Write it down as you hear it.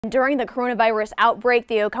During the coronavirus outbreak,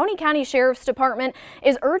 the Oconee County Sheriff's Department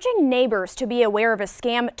is urging neighbors to be aware of a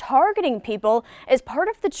scam targeting people as part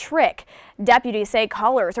of the trick. Deputies say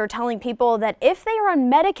callers are telling people that if they are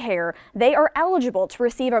on Medicare, they are eligible to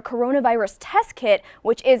receive a coronavirus test kit,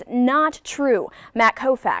 which is not true. Matt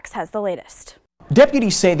Koufax has the latest.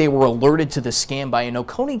 Deputies say they were alerted to the scam by an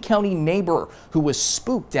Oconee County neighbor who was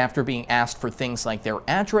spooked after being asked for things like their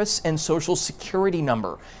address and social security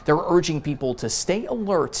number. They're urging people to stay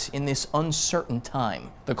alert in this uncertain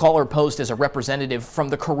time. The caller posed as a representative from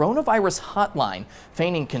the coronavirus hotline,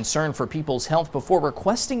 feigning concern for people's health before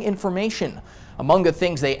requesting information. Among the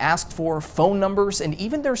things they asked for, phone numbers and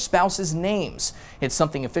even their spouse's names. It's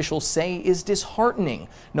something officials say is disheartening,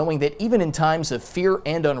 knowing that even in times of fear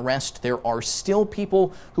and unrest, there are still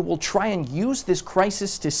people who will try and use this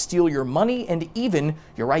crisis to steal your money and even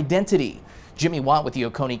your identity. Jimmy Watt with the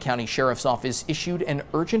Oconee County Sheriff's Office issued an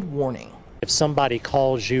urgent warning. If somebody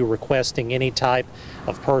calls you requesting any type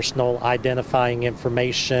of personal identifying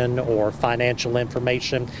information or financial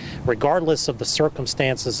information, regardless of the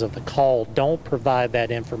circumstances of the call, don't provide that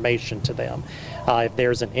information to them. If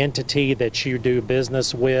there's an entity that you do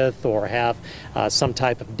business with or have some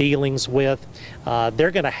type of dealings with, they're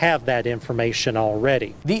going to have that information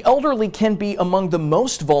already. The elderly can be among the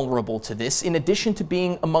most vulnerable to this, in addition to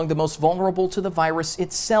being among the most vulnerable to the virus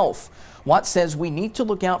itself. Watt says we need to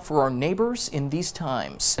look out for our neighbors in these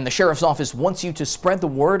times. And the Sheriff's Office wants you to spread the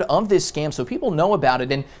word of this scam so people know about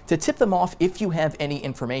it and to tip them off if you have any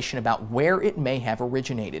information about where it may have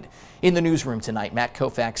originated. In the newsroom tonight, Matt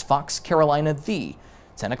Koufax, Fox Carolina, the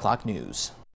 10 o'clock news.